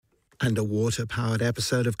And a water-powered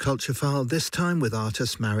episode of Culture File, this time with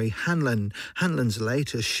artist Mary Hanlon. Hanlon's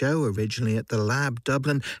latest show, originally at the Lab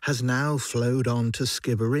Dublin, has now flowed on to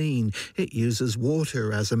Skibbereen. It uses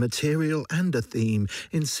water as a material and a theme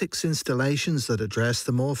in 6 installations that address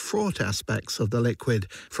the more fraught aspects of the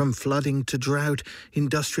liquid, from flooding to drought,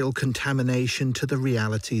 industrial contamination to the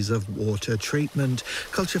realities of water treatment.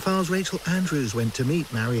 Culture File's Rachel Andrews went to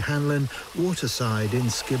meet Mary Hanlon waterside in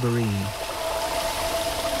Skibbereen.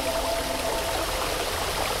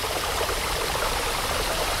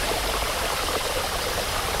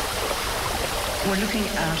 We're looking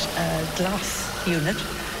at a glass unit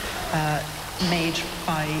made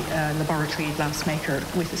by a laboratory glassmaker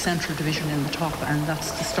with a central division in the top, and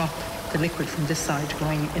that's to stop the liquid from this side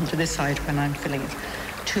going into this side when I'm filling it.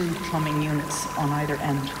 2 plumbing units on either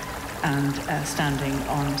end and standing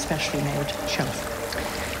on a specially made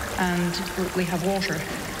shelf. And we have water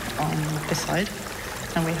on this side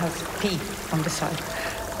and we have pee on this side.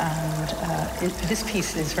 And this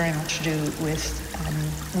piece is very much to do with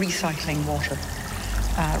recycling water.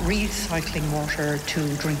 Recycling water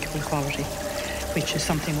to drinkable quality, which is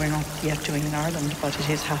something we're not yet doing in Ireland, but it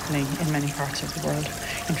is happening in many parts of the world.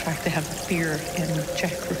 In fact, they have a beer in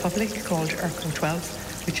Czech Republic called Erko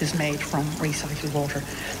 12, which is made from recycled water.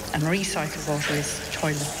 And recycled water is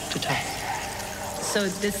toilet to tap. So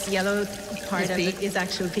this yellow part of it is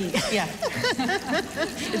actual pee. Yeah.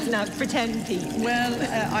 It's not pretend pee. Well,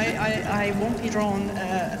 I won't be drawn,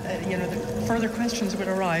 the further questions will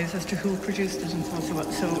arise as to who produced it and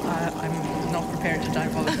so I'm not prepared to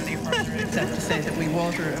divulge any further except to say that we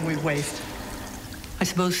water and we waste. I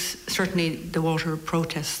suppose certainly the water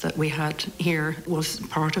protests that we had here was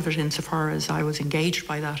part of it insofar as I was engaged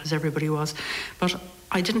by that, as everybody was. But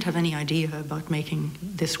I didn't have any idea about making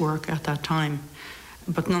this work at that time.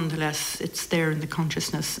 But nonetheless, it's there in the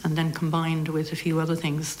consciousness, and then combined with a few other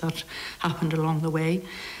things that happened along the way,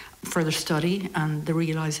 further study and the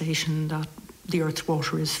realisation that the Earth's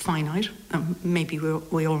water is finite. Maybe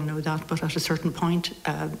we all know that, but at a certain point,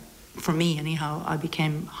 for me anyhow, I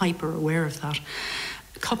became hyper aware of that,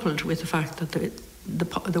 coupled with the fact that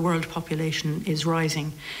the world population is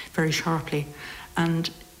rising very sharply. And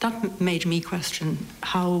that made me question,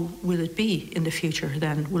 how will it be in the future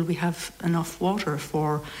then? Will we have enough water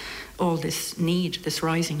for all this need, this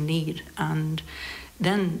rising need? And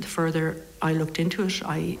then the further I looked into it,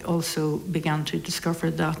 I also began to discover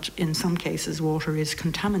that in some cases water is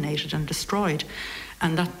contaminated and destroyed.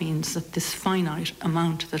 And that means that this finite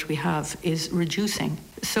amount that we have is reducing.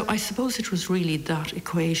 So I suppose it was really that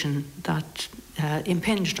equation that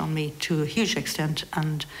impinged on me to a huge extent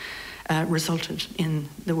and resulted in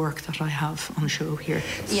the work that I have on show here.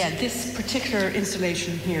 Yeah, this particular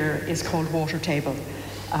installation here is called Water Table.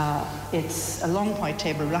 It's a long white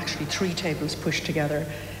table, well, actually 3 tables pushed together,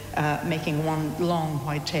 making one long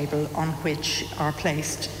white table on which are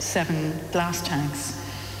placed 7 glass tanks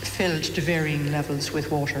filled to varying levels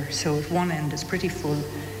with water. So at one end is pretty full,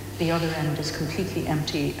 the other end is completely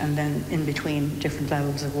empty, and then in between different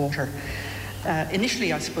levels of water.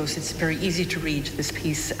 Initially, I suppose it's very easy to read this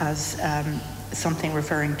piece as something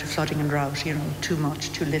referring to flooding and drought, too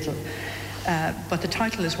much, too little. But the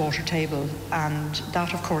title is Water Table, and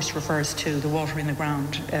that, of course, refers to the water in the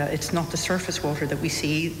ground. It's not the surface water that we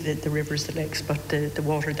see, the rivers, the lakes, but the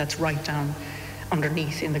water that's right down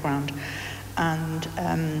underneath in the ground. And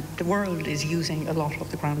the world is using a lot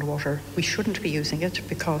of the groundwater. We shouldn't be using it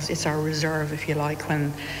because it's our reserve, if you like,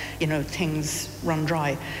 when things run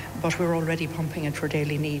dry. But we're already pumping it for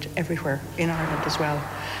daily need everywhere, in Ireland as well.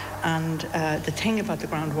 And the thing about the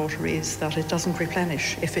groundwater is that it doesn't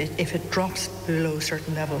replenish. If it drops below a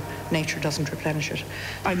certain level, nature doesn't replenish it.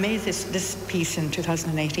 I made this piece in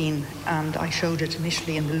 2018, and I showed it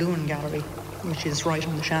initially in the Lewin Gallery, which is right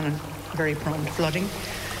on the Shannon, very prone to flooding.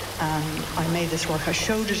 And I made this work. I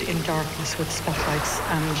showed it in darkness with spotlights,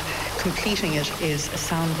 and completing it is a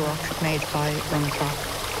sound rock made by Ron Clark.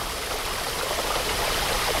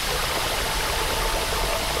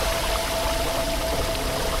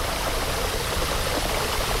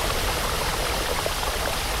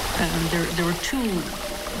 And there were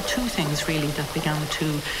two things really that began to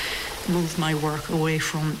move my work away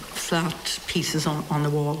from flat pieces on the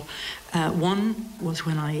wall. One was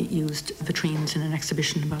when I used vitrines in an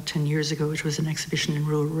exhibition about 10 years ago. It was an exhibition in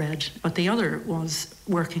Rural Red. But the other was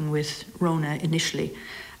working with Rona initially.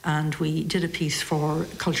 And we did a piece for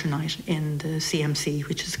Culture Night in the CMC,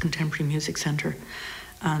 which is a Contemporary Music Centre.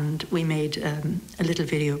 And we made a little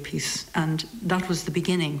video piece. And that was the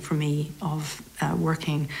beginning for me of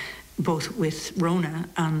working both with Rona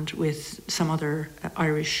and with some other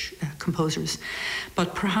Irish composers.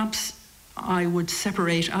 But perhaps I would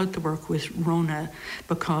separate out the work with Rona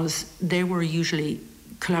because they were usually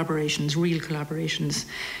collaborations, real collaborations.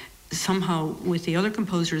 Somehow with the other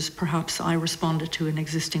composers, perhaps I responded to an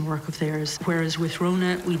existing work of theirs, whereas with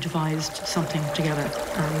Rona we devised something together,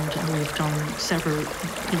 and we've done several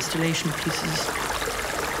installation pieces.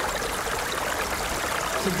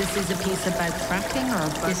 So this is a piece about fracking, or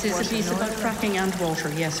about this is a piece about fracking and water,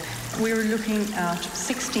 yes. We're looking at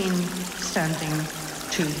 16 standing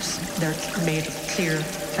tubes. They're made of clear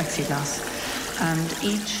plexiglass, and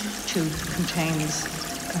each tube contains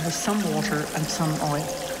some water and some oil.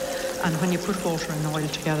 And when you put water and oil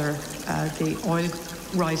together, the oil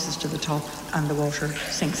rises to the top and the water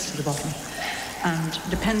sinks to the bottom. And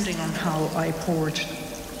depending on how I poured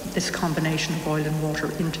this combination of oil and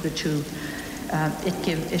water into the tube,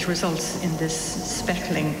 it results in this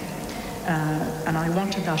speckling. And I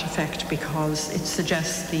wanted that effect because it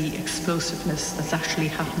suggests the explosiveness that's actually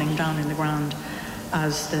happening down in the ground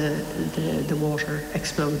as the water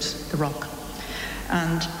explodes the rock.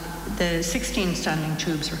 And the 16 standing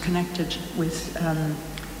tubes are connected with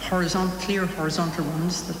clear horizontal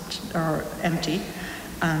ones that are empty,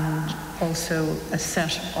 and also a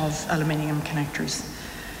set of aluminium connectors.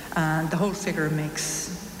 The whole figure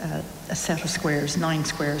makes a set of squares, 9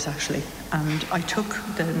 squares actually. And I took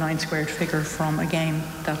the 9-squared figure from a game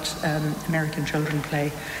that American children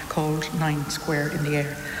play called 9 Square in the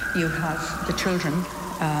Air. You have the children,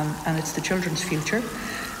 and it's the children's future.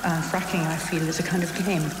 Fracking, I feel, is a kind of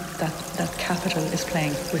game that capital is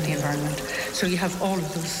playing with the environment. So you have all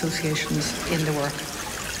of those associations in the work.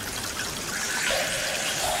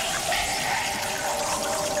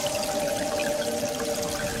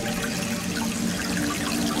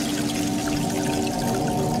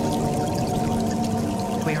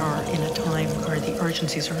 We are in a time where the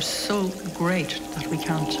urgencies are so great that we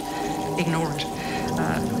can't ignore it.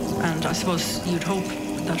 And I suppose you'd hope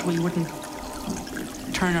that we wouldn't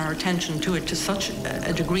turn our attention to it to such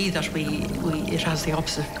a degree that it has the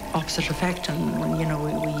opposite effect, and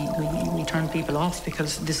when we turn people off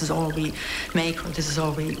because this is all we make or this is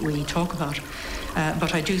all we talk about.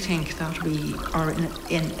 But I do think that we are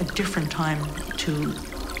in a different time to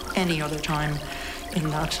any other time, in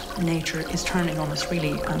that nature is turning on us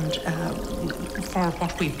really, and for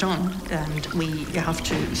what we've done, and we have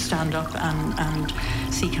to stand up and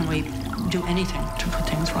see, can we do anything to put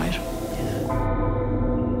things right.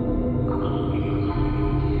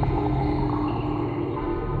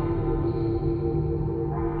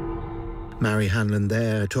 Mary Hanlon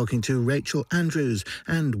there, talking to Rachel Andrews,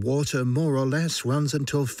 and Water more or less runs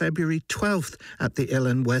until February 12th at the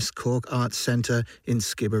Uillinn West Cork Arts Centre in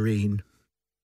Skibbereen.